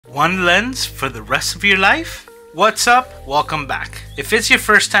One lens for the rest of your life? What's up? Welcome back. If it's your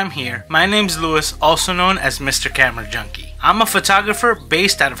first time here, my name's Louis, also known as MrCameraJunkie. I'm a photographer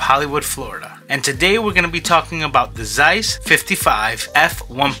based out of Hollywood, Florida. And today we're going to be talking about the Zeiss 55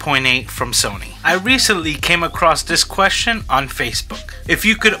 f1.8 from Sony. I recently came across this question on Facebook. If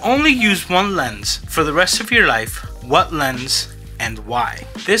you could only use one lens for the rest of your life, what lens and why?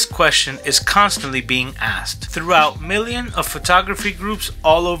 This question is constantly being asked throughout millions of photography groups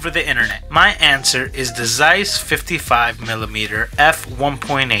all over the internet. My answer is the Zeiss 55mm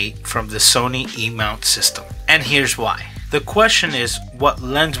f1.8 from the Sony E-mount system. And here's why. The question is, what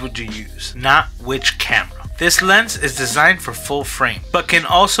lens would you use, not which camera. This lens is designed for full frame, but can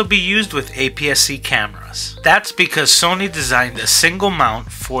also be used with APS-C cameras. That's because Sony designed a single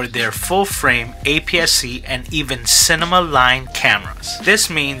mount for their full frame APS-C and even cinema line cameras. This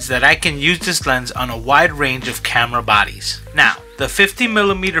means that I can use this lens on a wide range of camera bodies. Now, the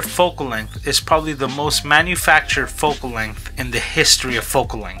 50mm focal length is probably the most manufactured focal length in the history of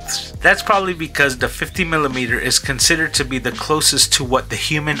focal lengths. That's probably because the 50mm is considered to be the closest to what the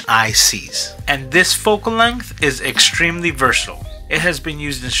human eye sees. And this focal length is extremely versatile. It has been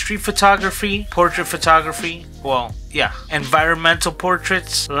used in street photography, portrait photography, environmental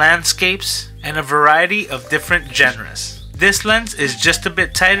portraits, landscapes, and a variety of different genres. This lens is just a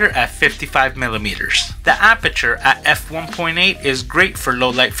bit tighter at 55mm. The aperture at f1.8 is great for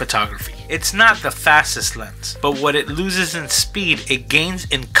low light photography. It's not the fastest lens, but what it loses in speed, it gains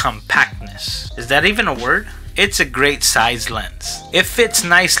in compactness. Is that even a word? It's a great size lens. It fits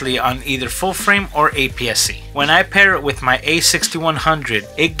nicely on either full frame or APS-C. When I pair it with my A6100,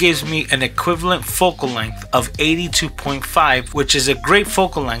 it gives me an equivalent focal length of 82.5, which is a great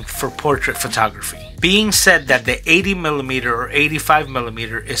focal length for portrait photography. Being said that the 80mm or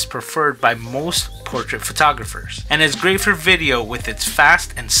 85mm is preferred by most portrait photographers and is great for video with its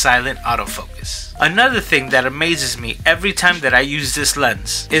fast and silent autofocus. Another thing that amazes me every time that I use this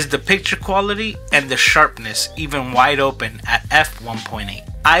lens is the picture quality and the sharpness, even wide open at f1.8.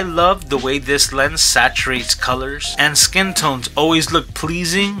 I love the way this lens saturates colors, and skin tones always look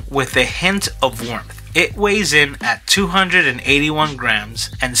pleasing with a hint of warmth. It weighs in at 281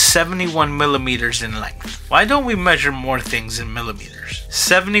 grams and 71 millimeters in length. Why don't we measure more things in millimeters?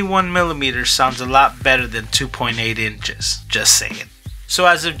 71 millimeters sounds a lot better than 2.8 inches, just saying. So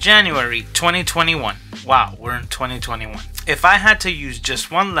as of January 2021, wow, we're in 2021. If I had to use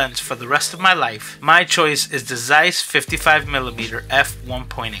just one lens for the rest of my life, my choice is the Zeiss 55mm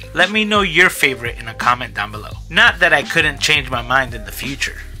f1.8. Let me know your favorite in a comment down below. Not that I couldn't change my mind in the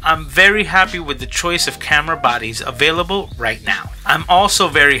future. I'm very happy with the choice of camera bodies available right now. I'm also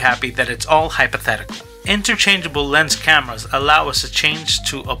very happy that it's all hypothetical. Interchangeable lens cameras allow us to change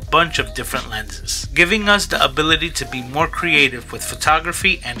to a bunch of different lenses, giving us the ability to be more creative with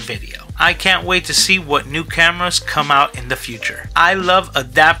photography and video. I can't wait to see what new cameras come out in the future. I love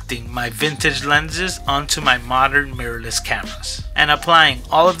adapting my vintage lenses onto my modern mirrorless cameras and applying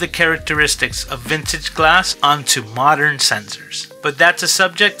all of the characteristics of vintage glass onto modern sensors. But that's a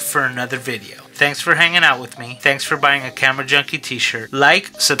subject for another video. Thanks for hanging out with me. Thanks for buying a Camera Junkie t-shirt.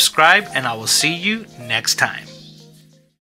 Like, subscribe, and I will see you next time.